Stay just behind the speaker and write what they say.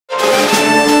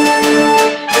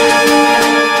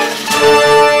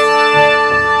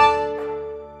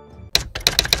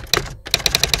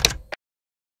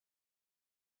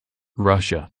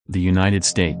Russia, the United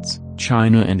States,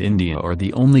 China and India are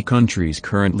the only countries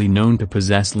currently known to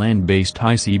possess land-based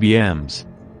ICBMs.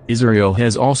 Israel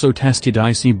has also tested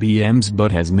ICBMs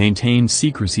but has maintained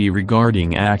secrecy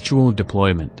regarding actual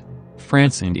deployment.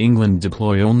 France and England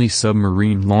deploy only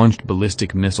submarine-launched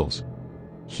ballistic missiles.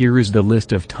 Here is the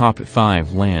list of top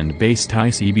 5 land-based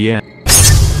ICBMs.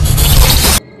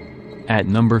 At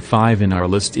number 5 in our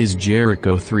list is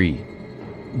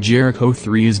Jericho-3.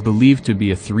 Jericho-3 is believed to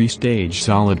be a 3-stage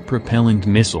solid propellant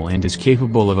missile and is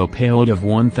capable of a payload of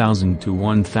 1,000 to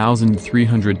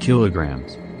 1,300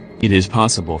 kilograms. It is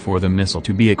possible for the missile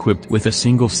to be equipped with a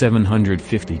single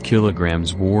 750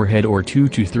 kilograms warhead or 2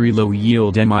 to 3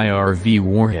 low-yield M.I.R.V.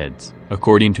 warheads.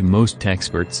 According to most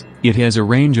experts, it has a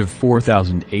range of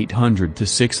 4,800 to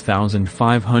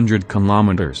 6,500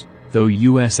 kilometers. Though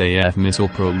USAF Missile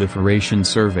Proliferation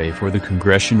Survey for the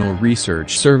Congressional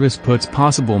Research Service puts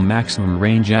possible maximum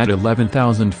range at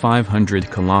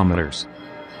 11,500 kilometers.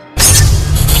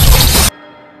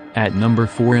 At number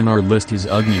 4 in our list is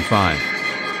Agni-5.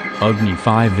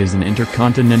 Agni-5 is an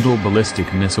intercontinental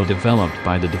ballistic missile developed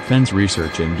by the Defense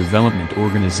Research and Development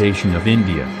Organization of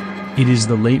India. It is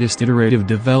the latest iterative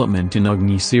development in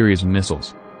Agni series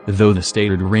missiles. Though the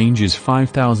stated range is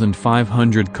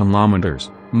 5,500 kilometers,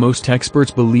 most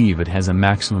experts believe it has a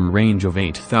maximum range of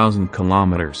 8,000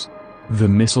 kilometers. The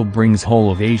missile brings whole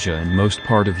of Asia and most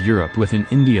part of Europe within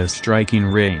India's striking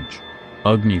range.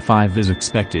 Agni-5 is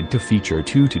expected to feature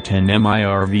 2 to 10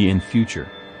 M.I.R.V. in future.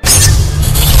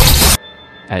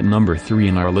 At number 3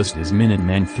 in our list is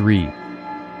Minuteman III.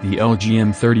 The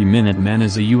LGM-30 Minuteman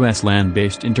is a U.S.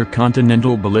 land-based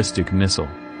intercontinental ballistic missile.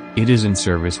 It is in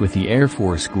service with the Air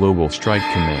Force Global Strike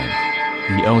Command.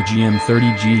 The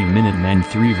LGM-30G Minuteman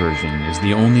III version is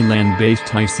the only land-based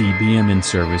ICBM in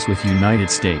service with United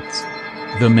States.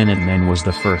 The Minuteman was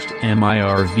the first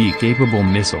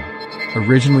M.I.R.V.-capable missile.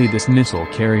 Originally this missile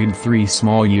carried 3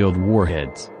 small-yield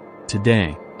warheads.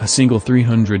 Today, a single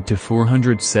 300 to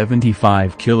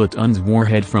 475 kilotons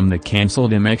warhead from the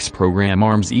cancelled MX program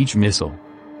arms each missile.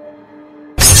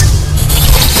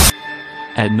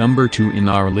 At number 2 in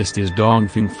our list is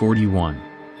Dongfeng 41.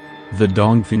 The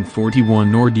Dongfeng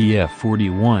 41 or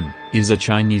DF-41 is a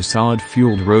Chinese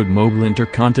solid-fueled road-mobile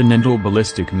intercontinental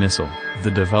ballistic missile.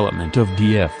 The development of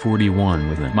DF-41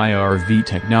 with M.I.R.V.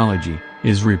 technology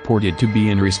is reported to be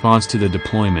in response to the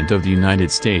deployment of the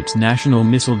United States National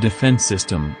Missile Defense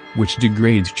System, which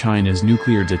degrades China's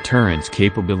nuclear deterrence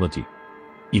capability.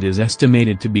 It is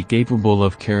estimated to be capable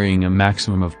of carrying a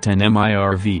maximum of 10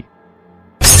 M.I.R.V.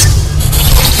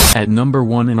 At number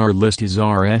 1 in our list is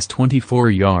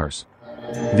RS-24 Yars.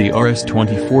 The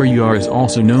RS-24 Yars,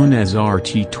 also known as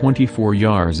RT-24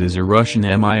 Yars, is a Russian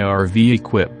M.I.R.V.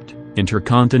 equipped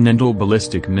intercontinental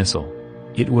ballistic missile.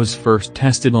 It was first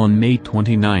tested on May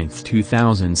 29,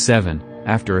 2007,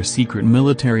 after a secret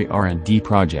military R&D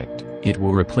project. It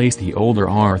will replace the older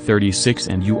R-36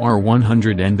 and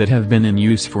UR-100N that have been in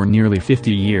use for nearly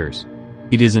 50 years.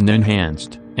 It is an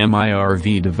enhanced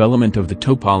M.I.R.V. development of the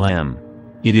Topol-M.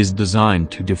 It is designed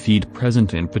to defeat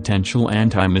present and potential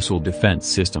anti-missile defense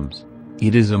systems.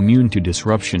 It is immune to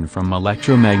disruption from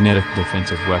electromagnetic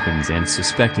defensive weapons and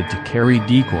suspected to carry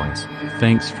decoys.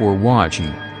 Thanks for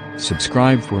watching.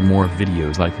 Subscribe for more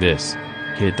videos like this.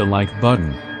 Hit the like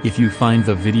button if you find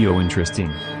the video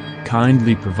interesting.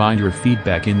 Kindly provide your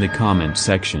feedback in the comment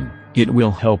section. It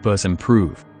will help us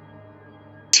improve.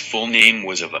 His full name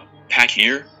was Ava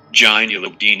Pakir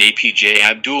Jainuddin APJ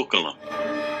Abdul Kalam.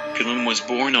 Kalam was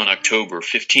born on October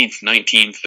 15, 1930.